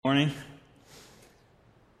Morning.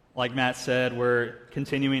 Like Matt said, we're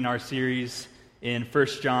continuing our series in 1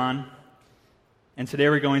 John, and today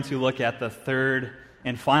we're going to look at the third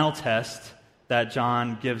and final test that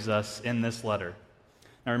John gives us in this letter.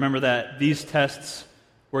 Now remember that these tests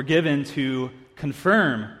were given to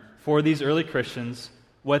confirm for these early Christians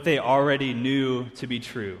what they already knew to be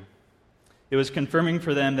true. It was confirming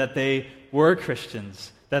for them that they were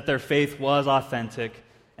Christians, that their faith was authentic,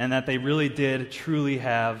 and that they really did truly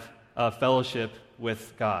have a fellowship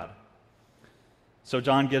with God. So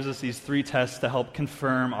John gives us these three tests to help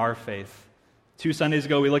confirm our faith. 2 Sundays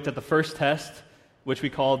ago, we looked at the first test, which we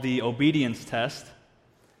called the obedience test.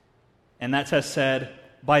 And that test said,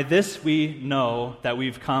 by this we know that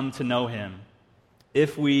we've come to know him,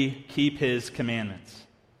 if we keep his commandments.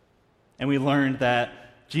 And we learned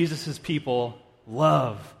that Jesus' people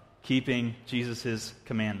love keeping Jesus'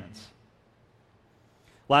 commandments.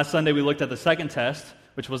 Last Sunday, we looked at the second test,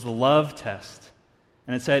 which was the love test.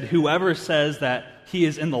 And it said, whoever says that he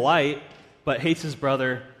is in the light but hates his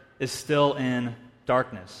brother is still in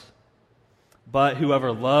darkness. But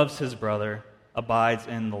whoever loves his brother abides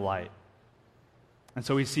in the light. And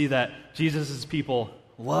so we see that Jesus' people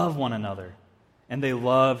love one another, and they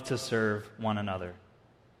love to serve one another.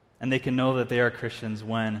 And they can know that they are Christians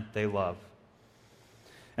when they love.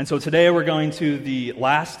 And so today we're going to the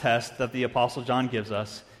last test that the Apostle John gives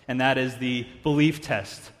us, and that is the belief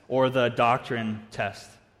test, or the doctrine test.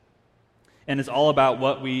 And it's all about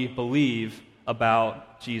what we believe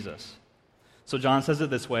about Jesus. So John says it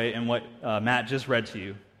this way in what Matt just read to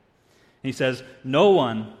you. He says, no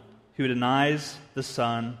one who denies the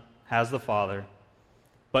Son has the Father,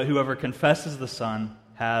 but whoever confesses the Son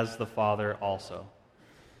has the Father also.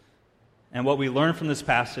 And what we learn from this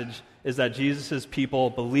passage is that Jesus' people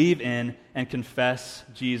believe in and confess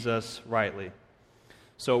Jesus rightly.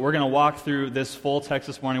 So we're going to walk through this full text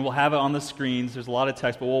this morning. We'll have it on the screens. There's a lot of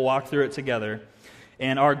text, but we'll walk through it together.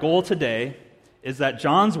 And our goal today is that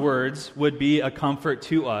John's words would be a comfort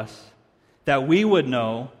to us, that we would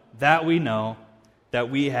know that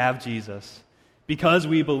we have Jesus, because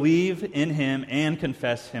we believe in him and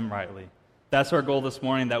confess him rightly. That's our goal this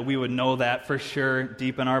morning, that we would know that for sure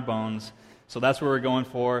deep in our bones. So that's what we're going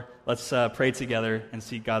for. Let's pray together and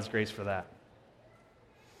seek God's grace for that.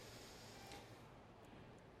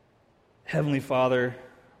 Heavenly Father,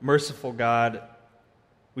 merciful God,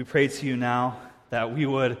 we pray to you now that we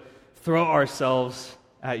would throw ourselves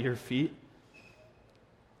at your feet.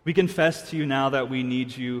 We confess to you now that we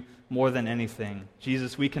need you more than anything.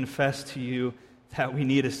 Jesus, we confess to you that we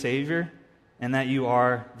need a Savior and that you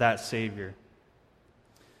are that Savior.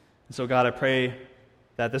 And so God, I pray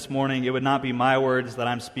that this morning it would not be my words that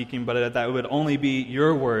I'm speaking, but that it would only be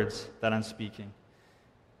your words that I'm speaking.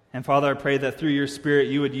 And Father, I pray that through your Spirit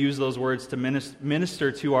you would use those words to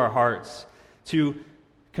minister to our hearts, to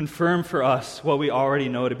confirm for us what we already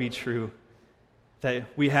know to be true, that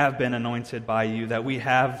we have been anointed by you, that we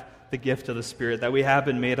have the gift of the Spirit, that we have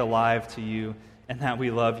been made alive to you, and that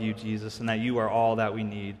we love you, Jesus, and that you are all that we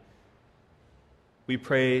need. We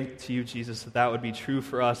pray to you, Jesus, that would be true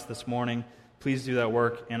for us this morning. Please do that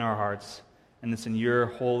work in our hearts. And it's in your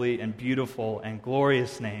holy and beautiful and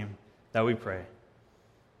glorious name that we pray.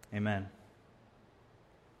 Amen.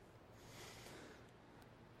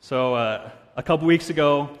 So a couple weeks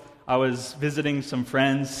ago, I was visiting some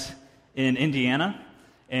friends in Indiana,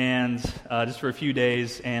 and just for a few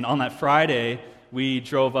days. And on that Friday, we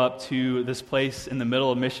drove up to this place in the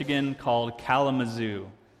middle of Michigan called Kalamazoo.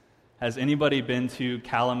 Has anybody been to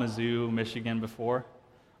Kalamazoo, Michigan before?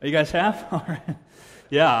 Oh, you guys have? All right.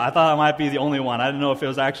 Yeah, I thought I might be the only one. I didn't know if it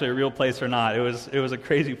was actually a real place or not. It was a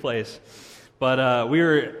crazy place. But we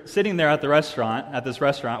were sitting there at this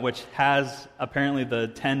restaurant, which has apparently the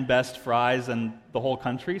 10 best fries in the whole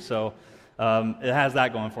country, so it has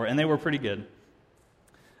that going for it, and they were pretty good.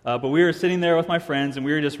 But we were sitting there with my friends, and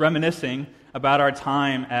we were just reminiscing about our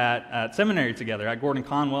time at seminary together, at Gordon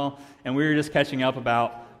Conwell, and we were just catching up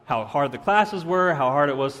about how hard the classes were, how hard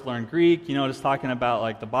it was to learn Greek, just talking about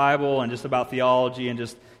like the Bible and just about theology and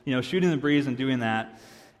just, shooting the breeze and doing that.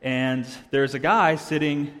 And there's a guy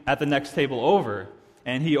sitting at the next table over,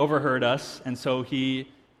 and he overheard us, and so he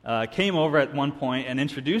came over at one point and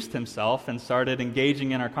introduced himself and started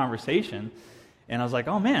engaging in our conversation. And I was like,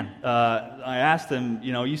 oh man, I asked him,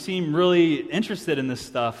 you seem really interested in this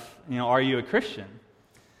stuff, are you a Christian?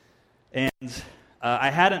 And I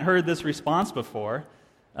hadn't heard this response before,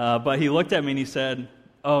 but he looked at me and he said,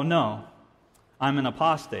 oh no, I'm an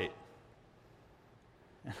apostate.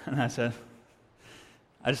 And I said,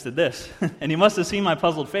 I just did this. And he must have seen my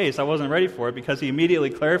puzzled face. I wasn't ready for it because he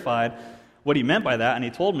immediately clarified what he meant by that, and he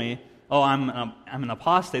told me, oh, I'm an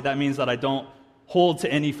apostate, that means that I don't hold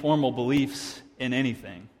to any formal beliefs in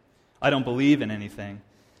anything. I don't believe in anything.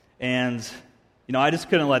 And, I just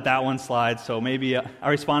couldn't let that one slide, so maybe I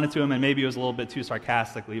responded to him, and maybe it was a little bit too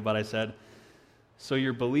sarcastically, but I said, so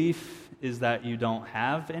your belief is that you don't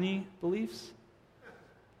have any beliefs?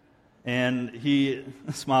 And he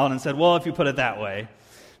smiled and said, well, if you put it that way.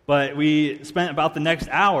 But we spent about the next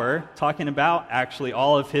hour talking about actually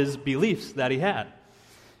all of his beliefs that he had.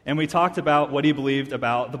 And we talked about what he believed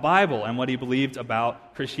about the Bible and what he believed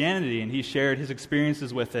about Christianity. And he shared his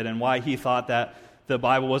experiences with it and why he thought that the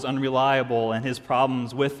Bible was unreliable and his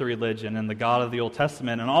problems with the religion and the God of the Old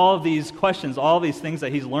Testament. And all of these questions, all of these things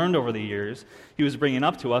that he's learned over the years, he was bringing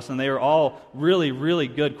up to us. And they were all really, really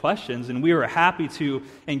good questions. And we were happy to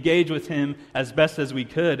engage with him as best as we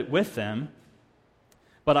could with them.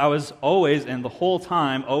 But I was always, and the whole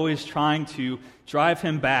time, always trying to drive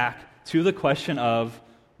him back to the question of,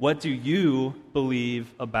 what do you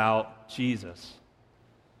believe about Jesus?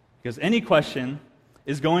 Because any question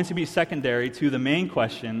is going to be secondary to the main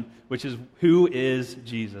question, which is, who is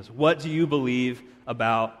Jesus? What do you believe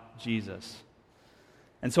about Jesus?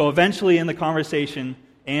 And so eventually in the conversation,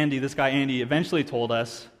 this guy Andy, eventually told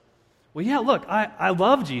us, well, yeah, look, I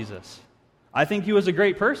love Jesus. I think he was a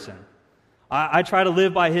great person. I try to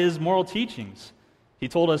live by his moral teachings. He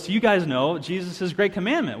told us, you guys know Jesus' great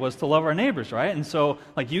commandment was to love our neighbors, right? And so,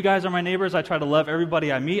 you guys are my neighbors. I try to love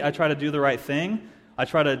everybody I meet. I try to do the right thing. I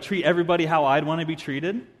try to treat everybody how I'd want to be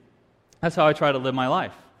treated. That's how I try to live my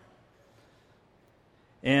life.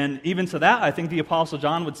 And even to that, I think the Apostle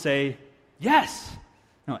John would say, yes,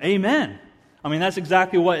 amen. That's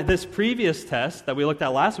exactly what this previous test that we looked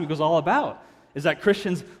at last week was all about, is that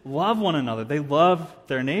Christians love one another. They love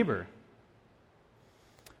their neighbor.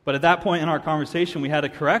 But at that point in our conversation, we had to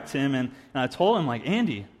correct him, and I told him,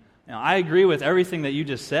 Andy, I agree with everything that you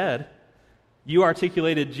just said. You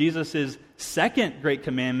articulated Jesus' second great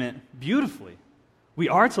commandment beautifully. We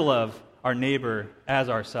are to love our neighbor as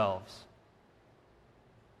ourselves.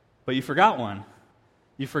 But you forgot one.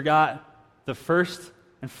 You forgot the first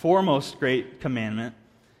and foremost great commandment,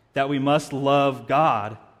 that we must love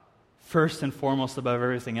God first and foremost above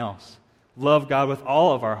everything else. Love God with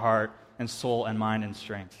all of our heart and soul and mind and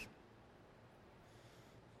strength.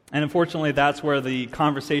 And unfortunately, that's where the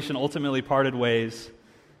conversation ultimately parted ways.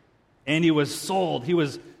 Andy was sold. He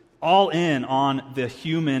was all in on the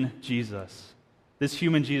human Jesus. This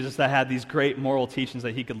human Jesus that had these great moral teachings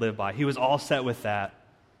that he could live by. He was all set with that,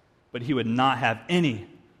 but he would not have any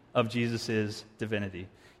of Jesus' divinity.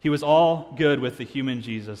 He was all good with the human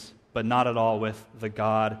Jesus, but not at all with the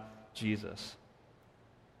God Jesus.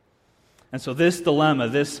 And so this dilemma,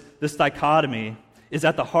 this dichotomy, is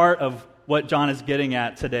at the heart of what John is getting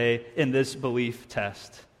at today in this belief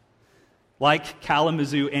test. Like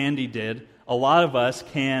Kalamazoo Andy did, a lot of us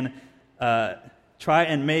can try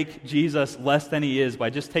and make Jesus less than he is by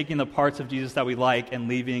just taking the parts of Jesus that we like and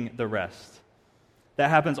leaving the rest. That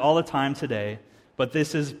happens all the time today, but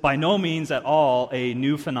this is by no means at all a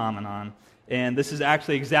new phenomenon, and this is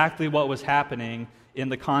actually exactly what was happening in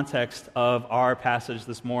the context of our passage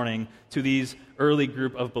this morning to these early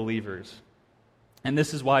group of believers. And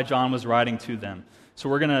this is why John was writing to them. So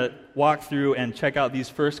we're going to walk through and check out these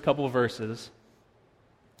first couple of verses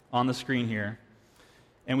on the screen here.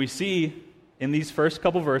 And we see in these first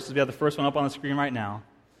couple of verses, we have the first one up on the screen right now,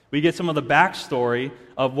 we get some of the backstory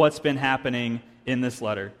of what's been happening in this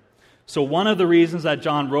letter. So one of the reasons that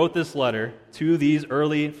John wrote this letter to these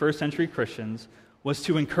early first century Christians was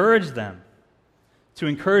to encourage them, to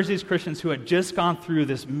encourage these Christians who had just gone through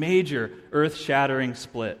this major earth-shattering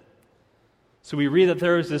split. So we read that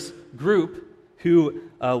there was this group who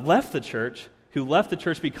left the church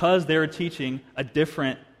because they were teaching a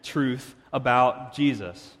different truth about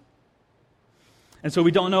Jesus. And so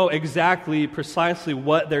we don't know precisely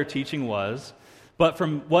what their teaching was, but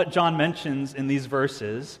from what John mentions in these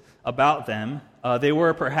verses about them, they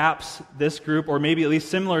were perhaps this group, or maybe at least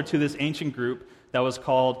similar to this ancient group that was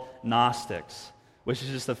called Gnostics, which is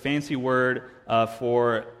just a fancy word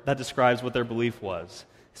that describes what their belief was.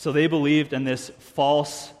 So they believed in this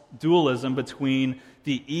false dualism between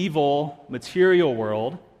the evil material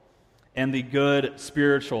world and the good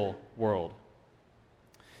spiritual world.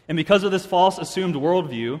 And because of this false assumed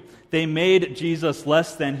worldview, they made Jesus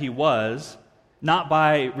less than he was, not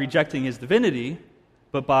by rejecting his divinity,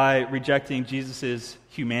 but by rejecting Jesus'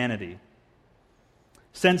 humanity.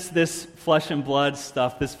 Since this flesh and blood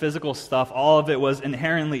stuff, this physical stuff, all of it was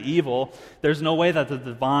inherently evil, there's no way that the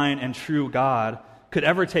divine and true God could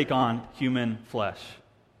ever take on human flesh.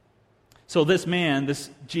 So this man, this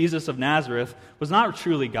Jesus of Nazareth, was not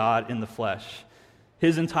truly God in the flesh.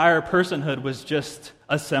 His entire personhood was just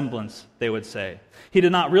a semblance, they would say. He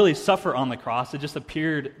did not really suffer on the cross. It just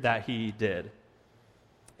appeared that he did.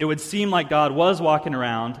 It would seem like God was walking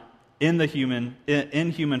around in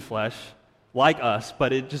human flesh, like us,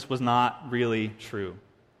 but it just was not really true.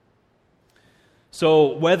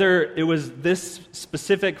 So whether it was this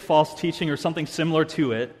specific false teaching or something similar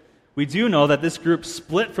to it, we do know that this group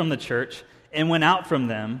split from the church and went out from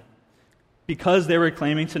them because they were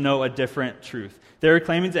claiming to know a different truth. They were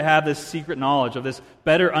claiming to have this secret knowledge of this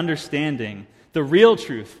better understanding, the real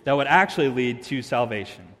truth that would actually lead to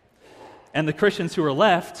salvation. And the Christians who were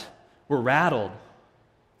left were rattled.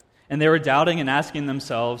 And they were doubting and asking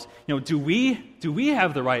themselves, do we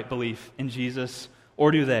have the right belief in Jesus,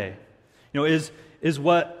 or do they? Is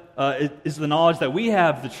the knowledge that we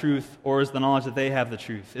have the truth, or is the knowledge that they have the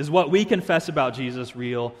truth? Is what we confess about Jesus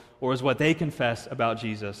real, or is what they confess about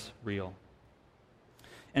Jesus real?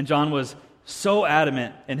 And John was so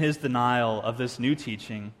adamant in his denial of this new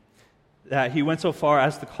teaching that he went so far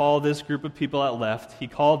as to call this group of people that left, he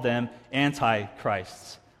called them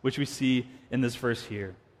antichrists, which we see in this verse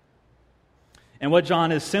here. And what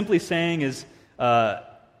John is simply saying is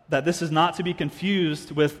that this is not to be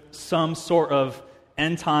confused with some sort of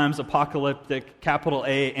end times apocalyptic, capital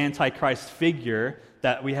A, antichrist figure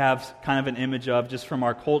that we have kind of an image of just from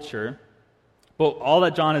our culture. But all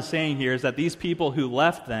that John is saying here is that these people who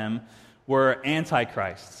left them were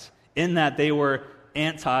antichrists, in that they were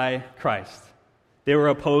anti-Christ. They were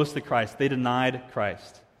opposed to Christ. They denied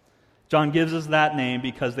Christ. John gives us that name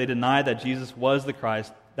because they denied that Jesus was the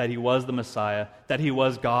Christ, that he was the Messiah, that he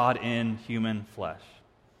was God in human flesh.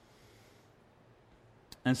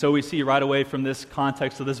 And so we see right away from this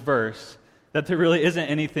context of this verse that there really isn't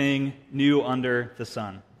anything new under the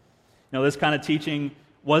sun. This kind of teaching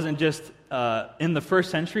wasn't just in the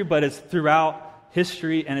first century, but it's throughout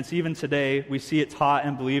history, and it's even today. We see it taught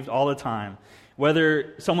and believed all the time.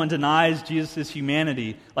 Whether someone denies Jesus'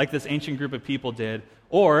 humanity, like this ancient group of people did,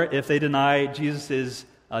 or if they deny Jesus'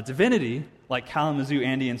 divinity, like Kalamazoo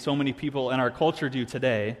Andy and so many people in our culture do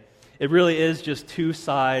today, it really is just two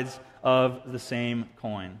sides of the same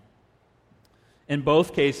coin. In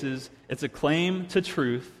both cases, it's a claim to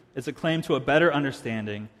truth, it's a claim to a better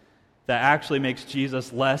understanding that actually makes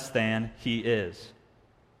Jesus less than he is.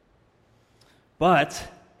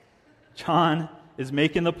 But John is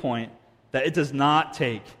making the point that it does not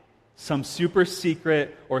take some super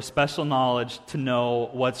secret or special knowledge to know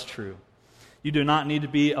what's true. You do not need to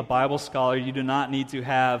be a Bible scholar. You do not need to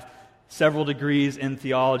have several degrees in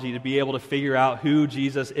theology to be able to figure out who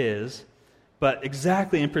Jesus is. But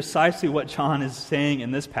exactly and precisely what John is saying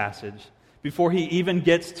in this passage, before he even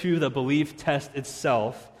gets to the belief test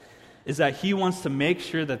itself, is that he wants to make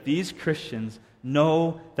sure that these Christians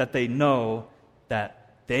know that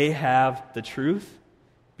they have the truth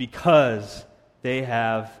because they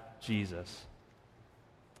have Jesus.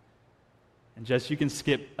 And Jess, you can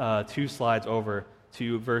skip 2 slides over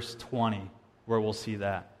to verse 20, where we'll see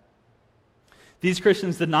that. These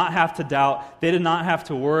Christians did not have to doubt. They did not have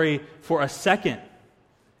to worry for a second.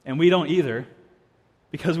 And we don't either,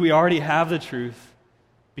 because we already have the truth,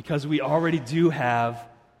 because we already do have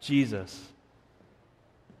Jesus.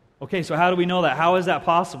 Okay, so how do we know that? How is that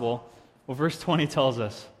possible? Well, verse 20 tells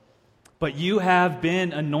us, "But you have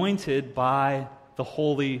been anointed by the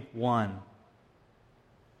Holy One."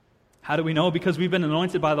 How do we know? Because we've been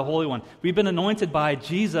anointed by the Holy One. We've been anointed by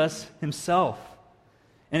Jesus himself.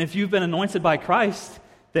 And if you've been anointed by Christ,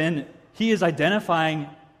 then he is identifying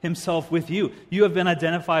himself with you. You have been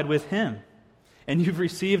identified with him. And you've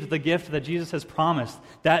received the gift that Jesus has promised,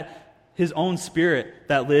 that his own Spirit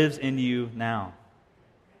that lives in you now.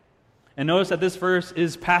 And notice that this verse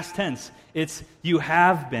is past tense. It's you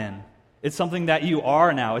have been. It's something that you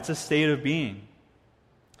are now. It's a state of being.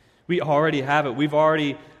 We already have it. We've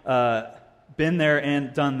already been there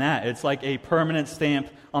and done that. It's like a permanent stamp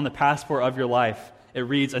on the passport of your life. It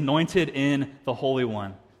reads, anointed in the Holy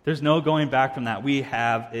One. There's no going back from that. We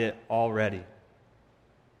have it already.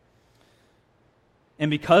 And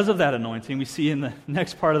because of that anointing, we see in the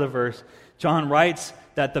next part of the verse, John writes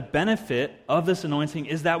that the benefit of this anointing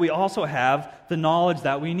is that we also have the knowledge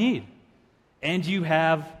that we need. And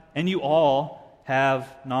you all have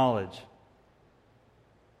knowledge.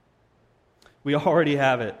 We already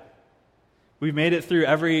have it. We've made it through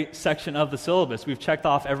every section of the syllabus. We've checked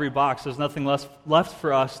off every box. There's nothing left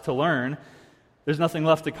for us to learn. There's nothing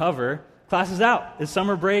left to cover. Class is out. It's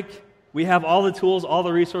summer break. We have all the tools, all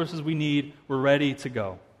the resources we need. We're ready to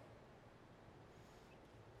go.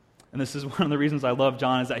 And this is one of the reasons I love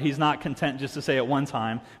John, is that he's not content just to say it one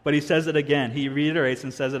time, but he says it again. He reiterates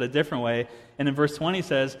and says it a different way. And in verse 20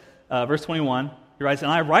 says, verse 21, He writes,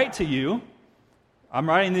 and I write to you, I'm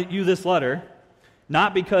writing you this letter,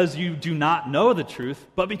 not because you do not know the truth,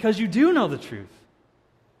 but because you do know the truth.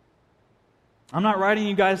 I'm not writing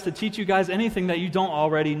you guys to teach you guys anything that you don't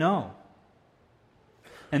already know.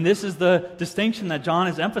 And this is the distinction that John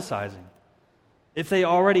is emphasizing. If they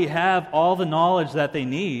already have all the knowledge that they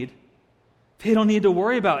need, they don't need to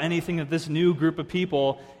worry about anything that this new group of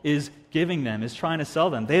people is giving them, is trying to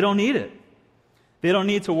sell them. They don't need it. They don't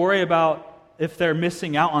need to worry about if they're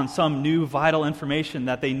missing out on some new vital information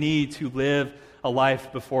that they need to live a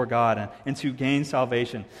life before God and to gain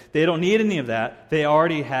salvation. They don't need any of that. They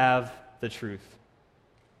already have the truth.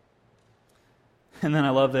 And then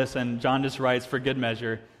I love this, and John just writes for good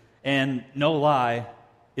measure, and no lie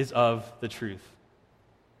is of the truth.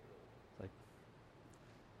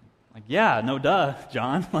 Like, yeah, no duh,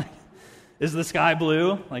 John. Like, is the sky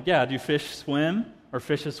blue? Like, yeah, do fish swim? Or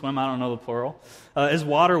fishes swim, I don't know the plural. Is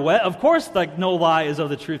water wet? Of course, like, no lie is of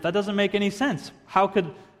the truth. That doesn't make any sense. How could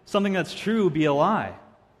something that's true be a lie?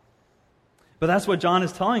 But that's what John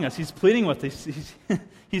is telling us. He's pleading with us.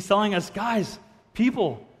 He's telling us, guys,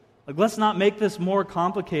 people, like, let's not make this more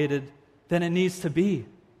complicated than it needs to be.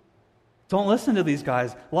 Don't listen to these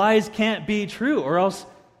guys. Lies can't be true, or else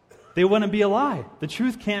they wouldn't be a lie. The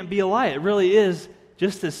truth can't be a lie. It really is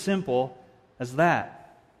just as simple as that.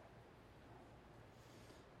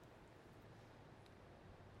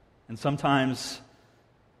 And sometimes,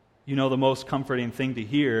 the most comforting thing to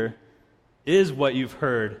hear is what you've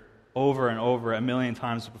heard over and over 1,000,000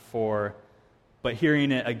 times before, but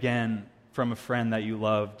hearing it again from a friend that you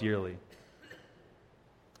love dearly.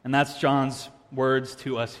 And that's John's words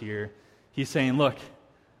to us here. He's saying, look,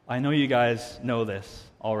 I know you guys know this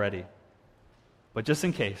already, but just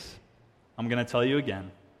in case, I'm going to tell you again.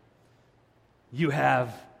 You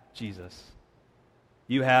have Jesus.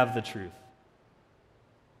 You have the truth.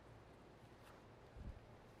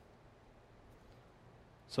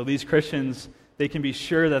 So these Christians, they can be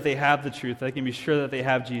sure that they have the truth. They can be sure that they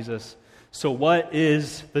have Jesus. So what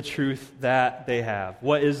is the truth that they have?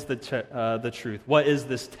 What is the truth? What is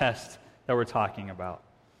this test that we're talking about?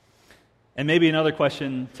 And maybe another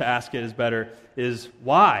question to ask it is better, is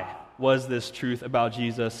why was this truth about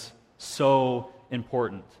Jesus so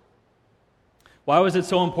important? Why was it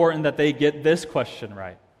so important that they get this question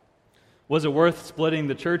right? Was it worth splitting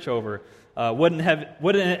the church over? Wouldn't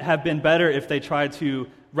it have been better if they tried to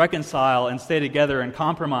reconcile and stay together and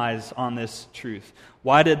compromise on this truth?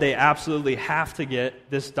 Why did they absolutely have to get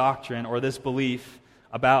this doctrine or this belief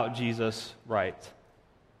about Jesus right?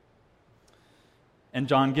 And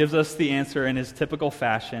John gives us the answer in his typical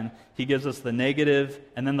fashion. He gives us the negative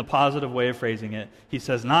and then the positive way of phrasing it. He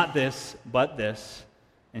says, not this, but this.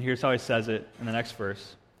 And here's how he says it in the next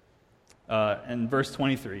verse. In verse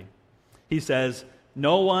 23, he says,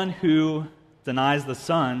 no one who denies the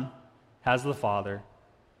Son has the Father.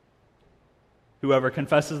 Whoever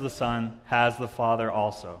confesses the Son has the Father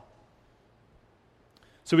also.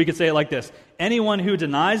 So we could say it like this. Anyone who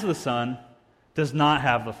denies the Son does not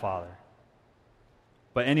have the Father.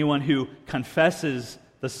 But anyone who confesses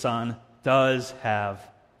the Son does have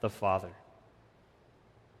the Father.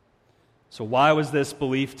 So why was this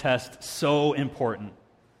belief test so important?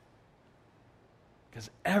 Because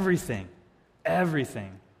everything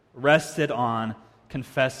rested on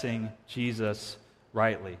confessing Jesus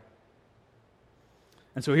rightly.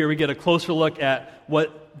 And so here we get a closer look at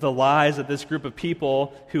what the lies that this group of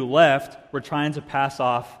people who left were trying to pass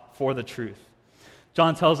off for the truth.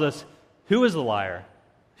 John tells us, who is the liar?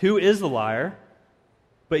 Who is the liar?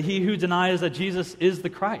 But he who denies that Jesus is the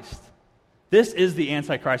Christ. This is the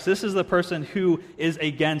Antichrist. This is the person who is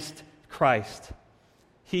against Christ.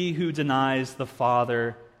 He who denies the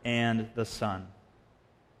Father and the Son.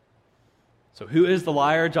 So who is the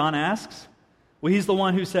liar, John asks? Well, he's the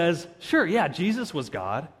one who says, sure, yeah, Jesus was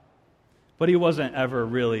God, but he wasn't ever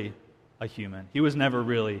really a human. He was never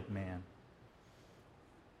really man.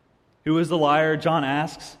 Who is the liar, John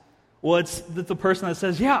asks? Well, it's the person that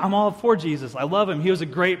says, yeah, I'm all for Jesus. I love him. He was a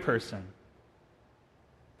great person.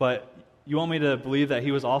 But you want me to believe that he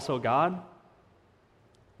was also God?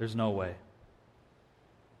 There's no way.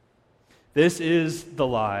 This is the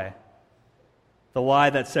lie. The lie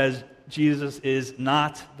that says Jesus is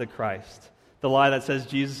not the Christ. The lie that says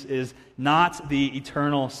Jesus is not the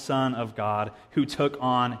eternal Son of God who took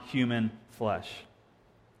on human flesh.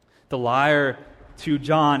 The liar to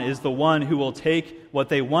John is the one who will take what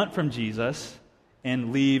they want from Jesus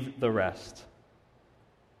and leave the rest.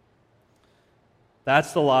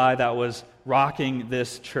 That's the lie that was rocking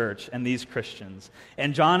this church and these Christians.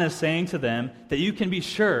 And John is saying to them that you can be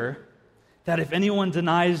sure that if anyone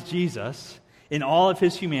denies Jesus, in all of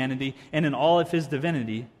his humanity and in all of his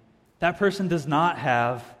divinity, that person does not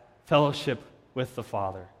have fellowship with the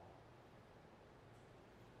Father.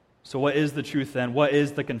 So what is the truth then? What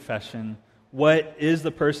is the confession? What is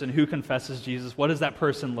the person who confesses Jesus? What does that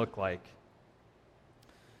person look like?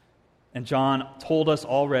 And John told us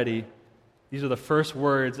already, these are the first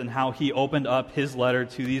words in how he opened up his letter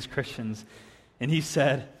to these Christians. And he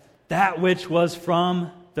said, that which was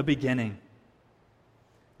from the beginning,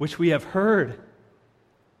 which we have heard,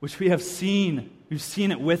 which we have seen, we've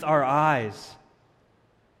seen it with our eyes,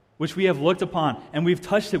 which we have looked upon, and we've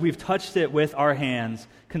touched it with our hands,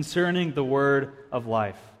 concerning the word of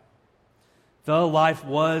life. The life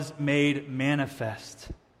was made manifest,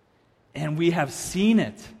 and we have seen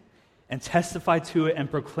it, and testified to it, and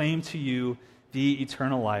proclaimed to you the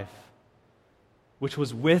eternal life, which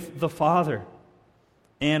was with the Father,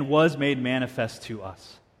 and was made manifest to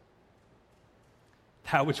us.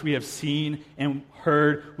 That which we have seen and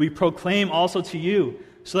heard, we proclaim also to you,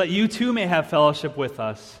 so that you too may have fellowship with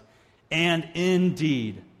us. And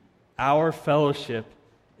indeed, our fellowship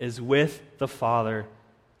is with the Father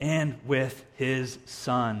and with his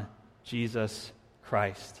Son, Jesus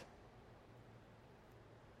Christ.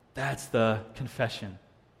 That's the confession.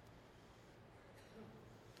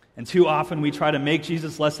 And too often we try to make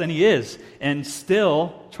Jesus less than he is and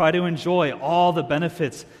still try to enjoy all the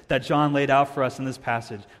benefits that John laid out for us in this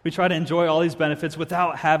passage. We try to enjoy all these benefits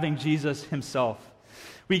without having Jesus himself.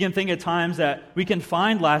 We can think at times that we can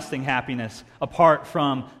find lasting happiness apart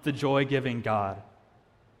from the joy-giving God.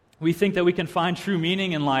 We think that we can find true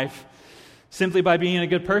meaning in life simply by being a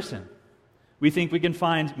good person. We think we can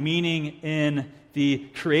find meaning in the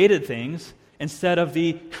created things instead of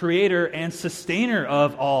the creator and sustainer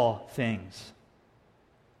of all things.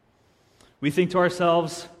 We think to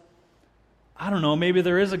ourselves, I don't know, maybe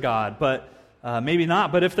there is a God, but maybe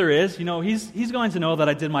not. But if there is, he's going to know that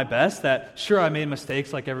I did my best, that sure, I made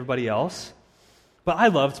mistakes like everybody else. But I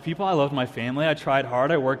loved people, I loved my family, I tried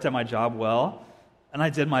hard, I worked at my job well, and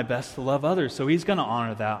I did my best to love others. So he's going to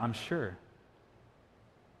honor that, I'm sure.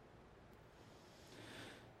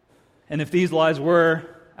 And if these lies were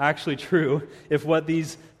actually true, if what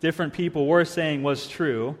these different people were saying was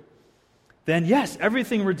true, then yes,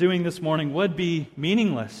 everything we're doing this morning would be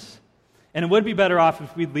meaningless. And it would be better off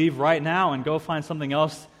if we'd leave right now and go find something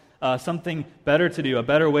else, something better to do, a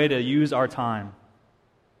better way to use our time.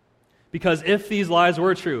 Because if these lies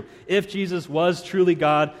were true, if Jesus was truly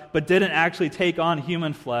God but didn't actually take on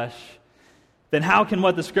human flesh, then how can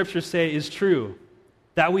what the Scriptures say is true?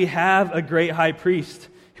 That we have a great high priest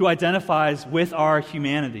who identifies with our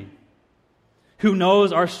humanity, who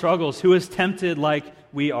knows our struggles, who is tempted like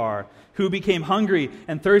we are, who became hungry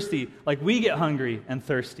and thirsty like we get hungry and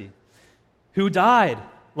thirsty, who died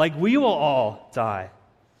like we will all die,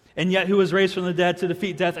 and yet who was raised from the dead to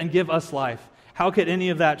defeat death and give us life. How could any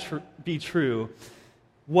of that be true?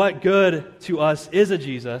 What good to us is a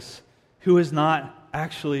Jesus who is not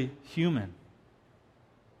actually human?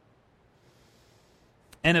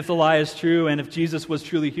 And if the lie is true, and if Jesus was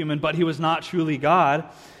truly human, but he was not truly God,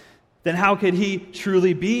 then how could he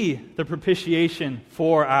truly be the propitiation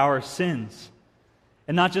for our sins?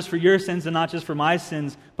 And not just for your sins and not just for my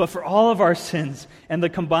sins, but for all of our sins and the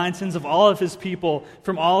combined sins of all of his people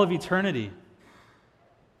from all of eternity.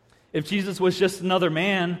 If Jesus was just another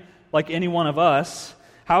man like any one of us,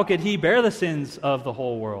 how could he bear the sins of the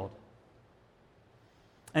whole world?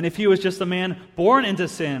 And if he was just a man born into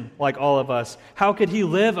sin like all of us, how could he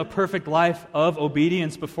live a perfect life of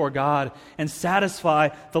obedience before God and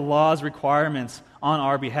satisfy the law's requirements on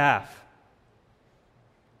our behalf?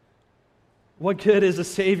 What good is a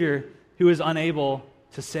Savior who is unable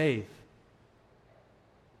to save?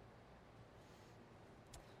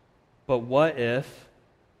 But what if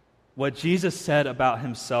what Jesus said about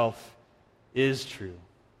himself is true?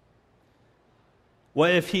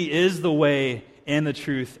 What if he is the way and the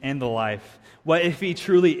truth and the life? What if he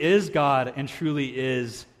truly is God and truly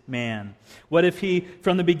is man? What if he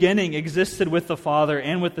from the beginning existed with the Father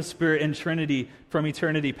and with the Spirit in Trinity from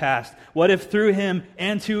eternity past? What if through him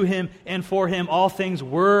and to him and for him all things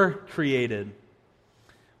were created?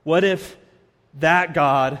 What if that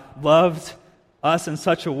God loved us in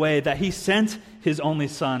such a way that he sent his only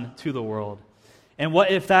Son to the world? And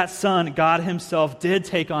what if that Son, God himself, did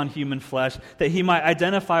take on human flesh that he might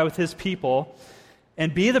identify with his people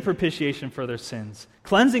and be the propitiation for their sins,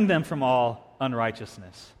 cleansing them from all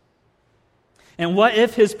unrighteousness? And what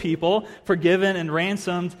if his people, forgiven and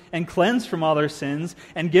ransomed and cleansed from all their sins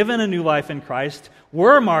and given a new life in Christ,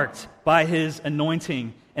 were marked by his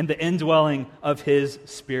anointing and the indwelling of his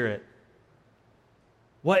Spirit?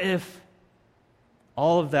 What if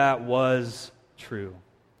all of that was true,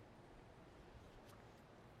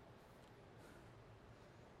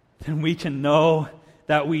 then we can know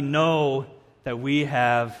that we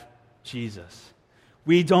have Jesus.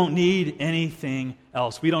 We don't need anything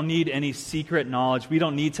else. We don't need any secret knowledge. We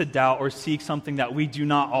don't need to doubt or seek something that we do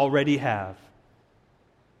not already have.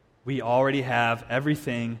 We already have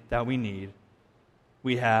everything that we need.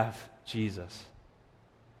 We have Jesus.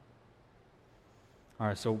 All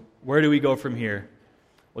right, so where do we go from here?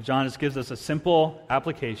 Well, John just gives us a simple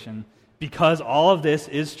application. Because all of this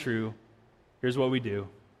is true, here's what we do.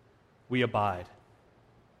 We abide.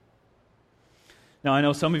 Now, I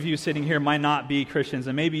know some of you sitting here might not be Christians,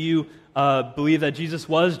 and maybe you believe that Jesus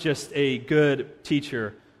was just a good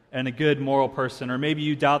teacher and a good moral person, or maybe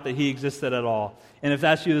you doubt that he existed at all. And if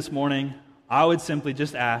that's you this morning, I would simply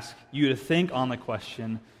just ask you to think on the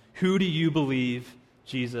question, who do you believe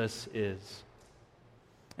Jesus is?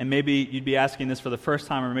 And maybe you'd be asking this for the first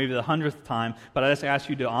time or maybe the 100th time, but I just ask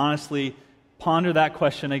you to honestly ponder that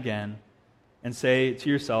question again and say to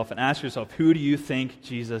yourself and ask yourself, who do you think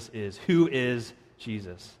Jesus is? Who is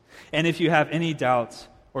Jesus? And if you have any doubts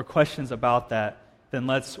or questions about that, then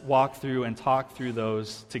let's walk through and talk through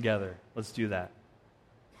those together. Let's do that.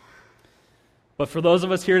 But for those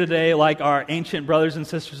of us here today, like our ancient brothers and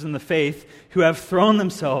sisters in the faith, who have thrown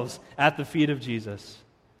themselves at the feet of Jesus,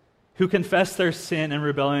 who confess their sin and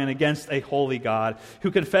rebellion against a holy God, who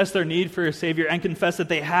confess their need for a Savior and confess that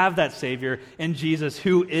they have that Savior in Jesus,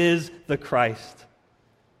 who is the Christ.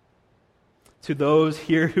 To those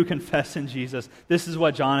here who confess in Jesus, this is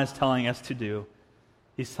what John is telling us to do.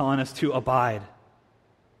 He's telling us to abide.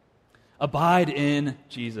 Abide in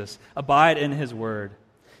Jesus. Abide in His Word.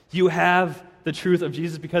 You have the truth of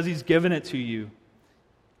Jesus because He's given it to you.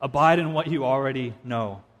 Abide in what you already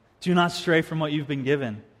know. Do not stray from what you've been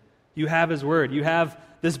given. You have His Word. You have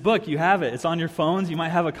this book. You have it. It's on your phones. You might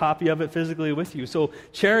have a copy of it physically with you. So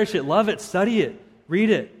cherish it, love it, study it,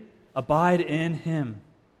 read it. Abide in Him.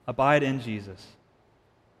 Abide in Jesus.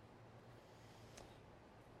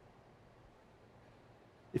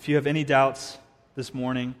 If you have any doubts this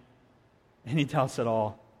morning, any doubts at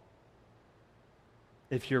all,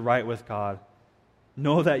 if you're right with God,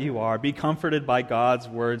 know that you are. Be comforted by God's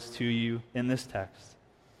words to you in this text.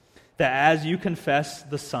 That as you confess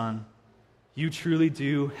the Son, you truly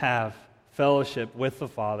do have fellowship with the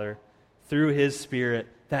Father through His Spirit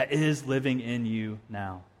that is living in you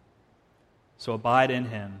now. So abide in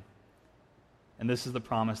Him. And this is the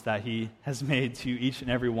promise that He has made to each and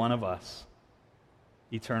every one of us.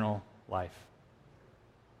 Eternal life.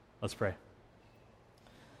 Let's pray.